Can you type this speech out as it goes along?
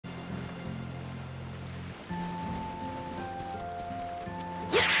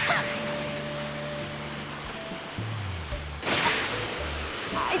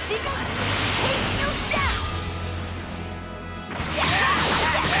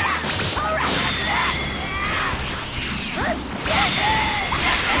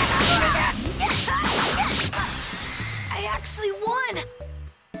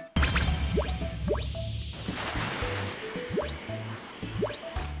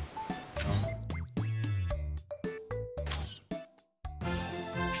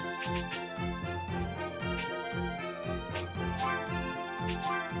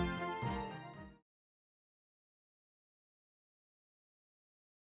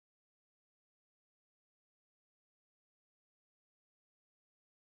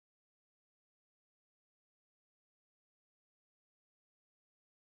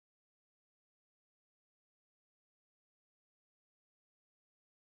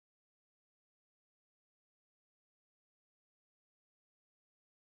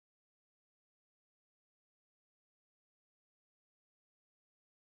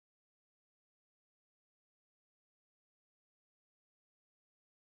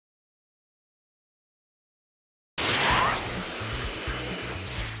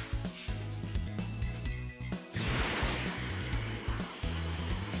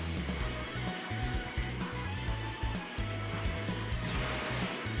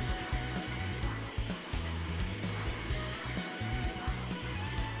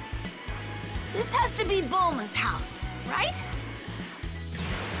This has to be Bulma's house, right?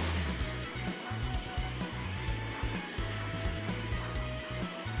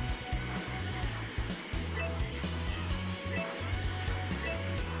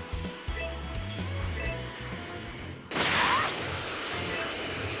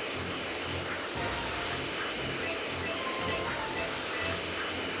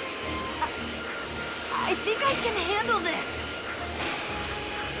 I think I can handle this.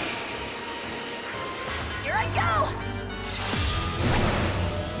 Here I go!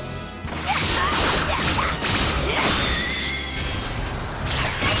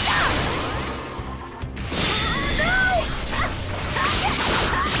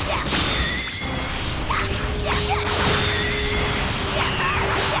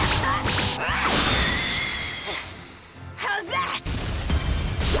 How's that?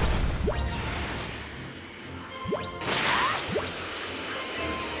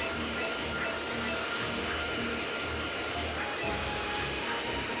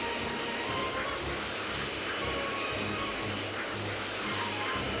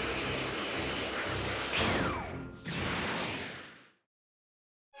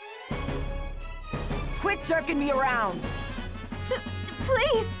 Quit jerking me around!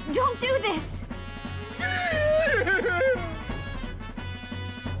 Please, don't do this!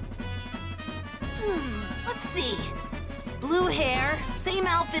 Let's see. Blue hair, same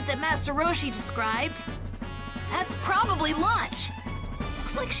outfit that Master Roshi described. That's probably Launch.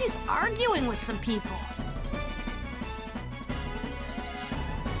 Looks like she's arguing with some people.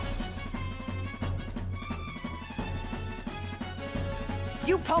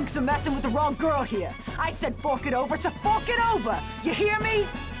 You punks are messing with the wrong girl here. I said fork it over, so fork it over! You hear me?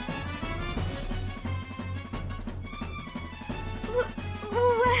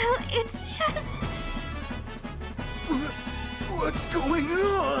 Well, it's just... What's going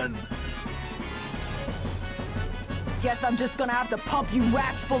on? Guess I'm just gonna have to pump you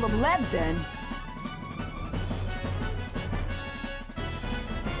rats full of lead then.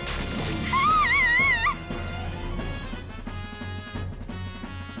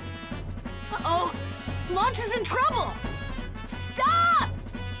 Uh-oh! Launch is in trouble! Stop!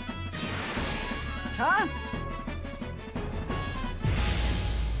 Huh?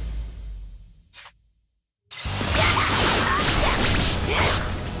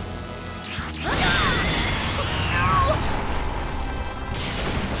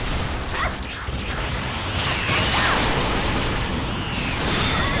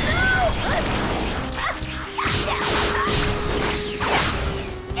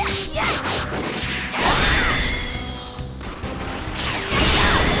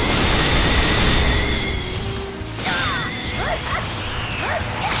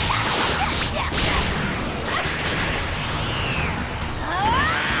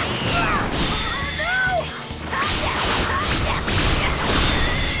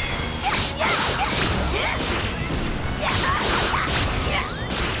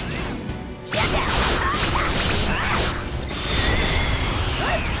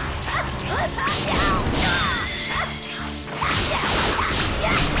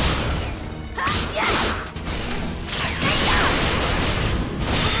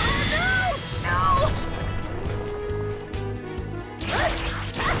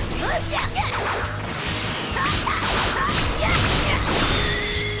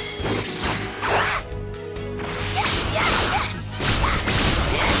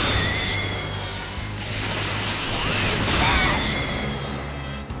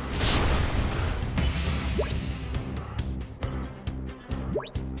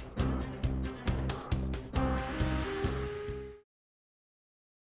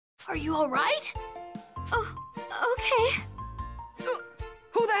 Are you all right? Oh, okay.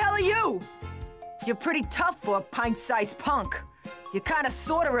 Who the hell are you? You're pretty tough for a pint-sized punk. You kinda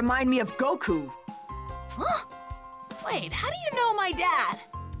sorta remind me of Goku. Huh? Wait, how do you know my dad?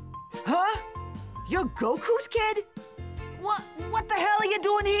 Huh? You're Goku's kid? What the hell are you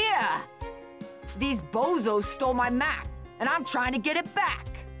doing here? These bozos stole my map, and I'm trying to get it back.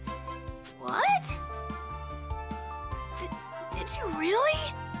 What? Did you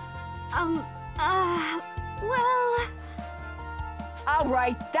really? Well... All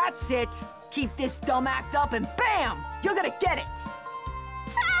right, that's it. Keep this dumb act up and bam! You're gonna get it!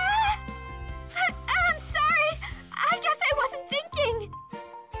 I'm sorry. I guess I wasn't thinking.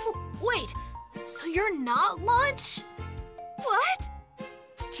 Wait, so you're not Launch? What?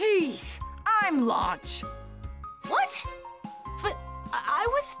 Jeez, I'm Launch. What? But I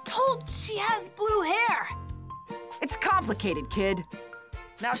was told she has blue hair. It's complicated, kid.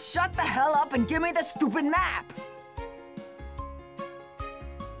 Now shut the hell up and give me the stupid map.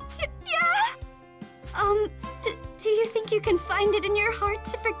 Yeah? Do you think you can find it in your heart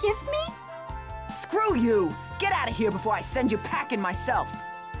to forgive me? Screw you! Get out of here before I send you packing myself!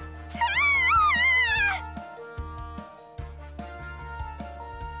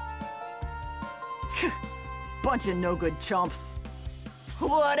 Bunch of no-good chumps.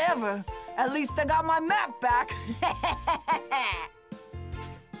 Whatever. At least I got my map back.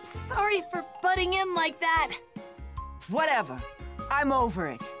 Sorry for butting in like that. Whatever. I'm over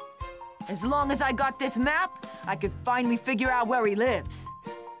it. As long as I got this map, I could finally figure out where he lives.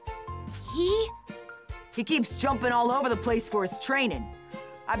 He keeps jumping all over the place for his training.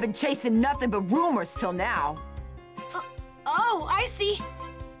 I've been chasing nothing but rumors till now. Oh, I see.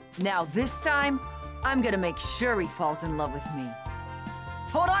 Now this time, I'm gonna make sure he falls in love with me.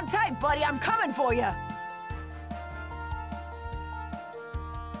 Hold on tight, buddy. I'm coming for you.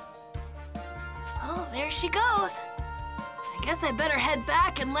 Oh, there she goes. I guess I better head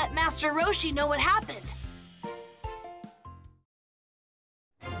back and let Master Roshi know what happened.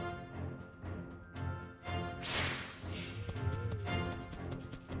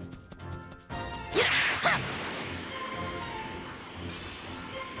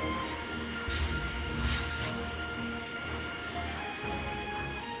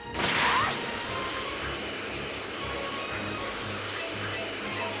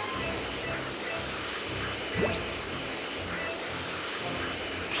 What?